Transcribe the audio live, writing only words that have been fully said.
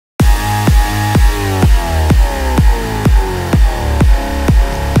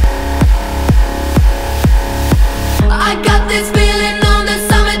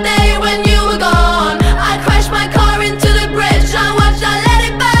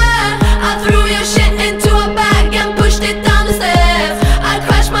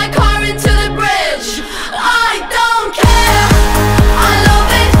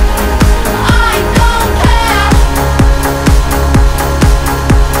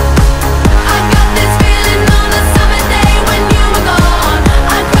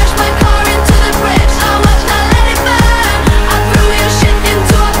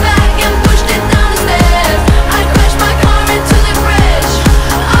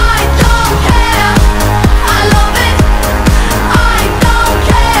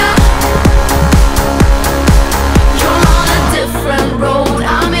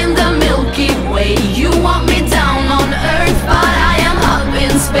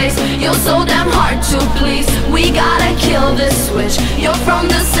space. You're so damn hard to please. We gotta kill this switch. You're from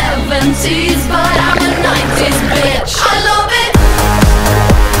the 70s, but I'm a 90s bitch. I love it.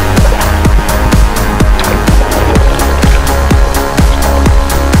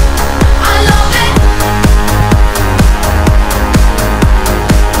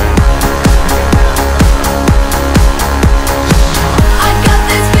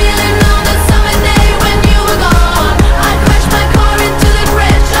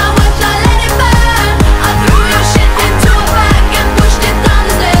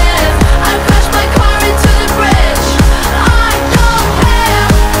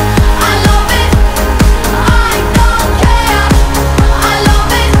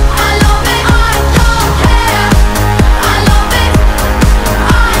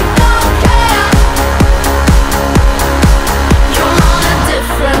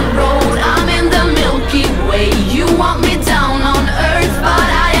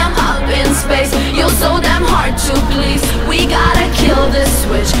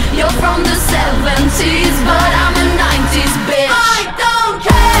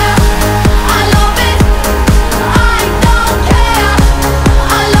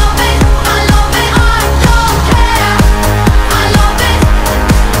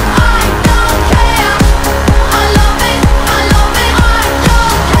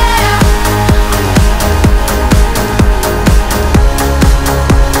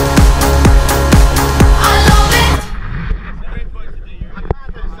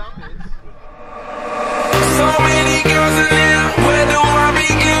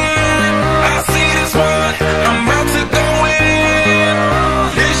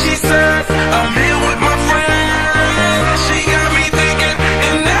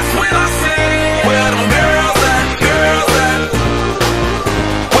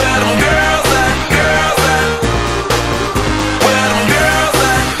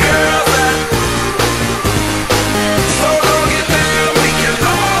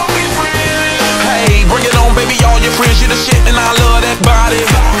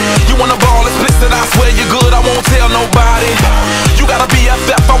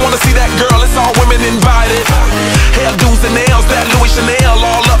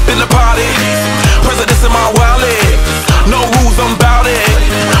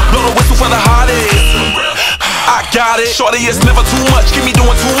 Shorty, it's never too much, keep me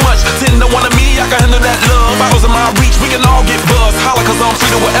doing too much. 10 to 1 of me, I can handle that love. Bottles in my reach, we can all get buzzed. Holla, cause I'm free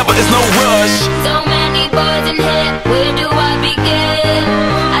to whatever, it's no rush. So many boys in here, where do I begin?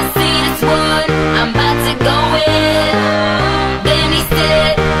 I see this one, I'm about to go in. Then he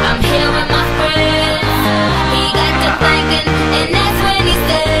said, I'm here with my friends. He got to thinking, and that's when he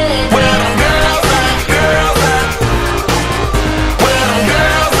said, where them girls at, girls at? Where them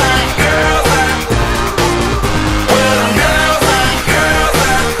girls at, girls at? Where them girls at, girls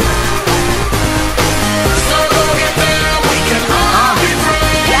at? So go get them, we can all be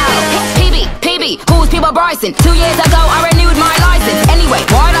friends. yo, PB, who's People Bryson? 2 years ago, I renewed my license. Anyway,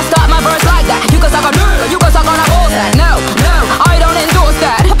 why'd I start my verse like that? You can suck on you can suck on a horse that. No, I don't endorse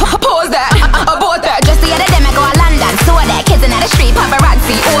that. Pause that, abort that. Just the other day, I go to London. Saw that, kids in the street,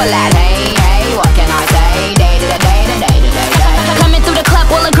 paparazzi, all that. Hey, what can I say? Day to day. Coming through the club,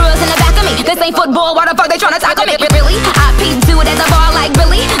 all the girls in the back of me. This ain't football, why the fuck they tryna tackle me? Really? I peeped dude at the bar like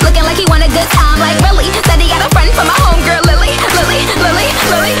Billy, looking like he want a good time like Billy. Said he got a friend from my homegirl Lily.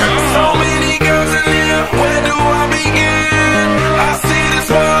 So many girls in here, where do I begin? I see this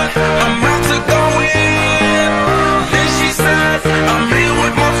one, I'm about to go in. Then she said, I'm here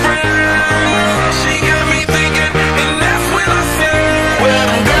with my friends. She got me thinking, and that's when I said, where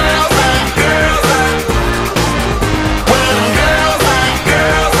them girls at, girls at? Where them girls at,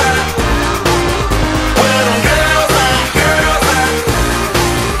 girls at? Where them girls at, girls at?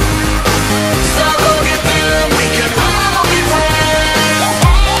 So go get them, we can all be friends.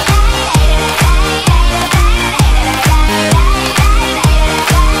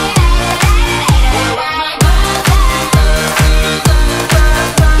 So many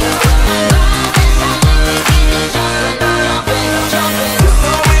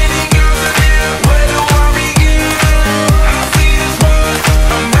girls in here, where do I begin? I see this one,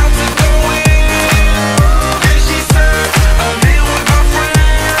 I'm about to go in. Then she said, I'm here with my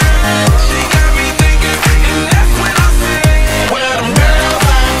friends. She got me thinking, and that's when I said, where them girls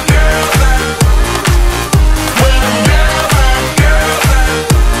at, girls at? Where them girls at, girls at?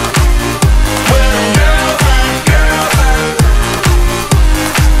 Where them girls at, girls at?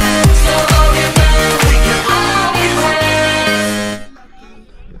 So go get them, we can all be friends.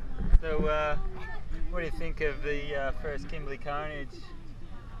 So, what do you think of the first Kimberley Carnage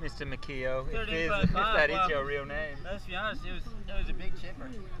Mr. Makio, if 13.5, that is well, your real name. Let's be honest, it was a big chipper.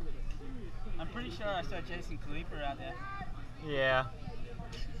 I'm pretty sure I saw Jason Kaliper out there. Yeah.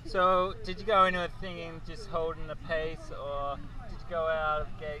 So, did you go into it thinking just holding the pace, or did you go out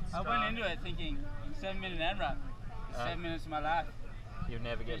of gate strong? I went into it thinking 7-minute AMRAP. 7 minutes of my life. You'll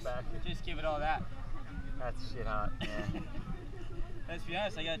never get back. Just give it all that. That's shit hot, yeah. Let's be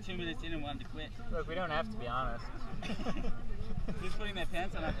honest, I got 2 minutes in and wanted to quit. Look, we don't have to be honest. Who's putting their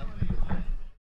pants on out there?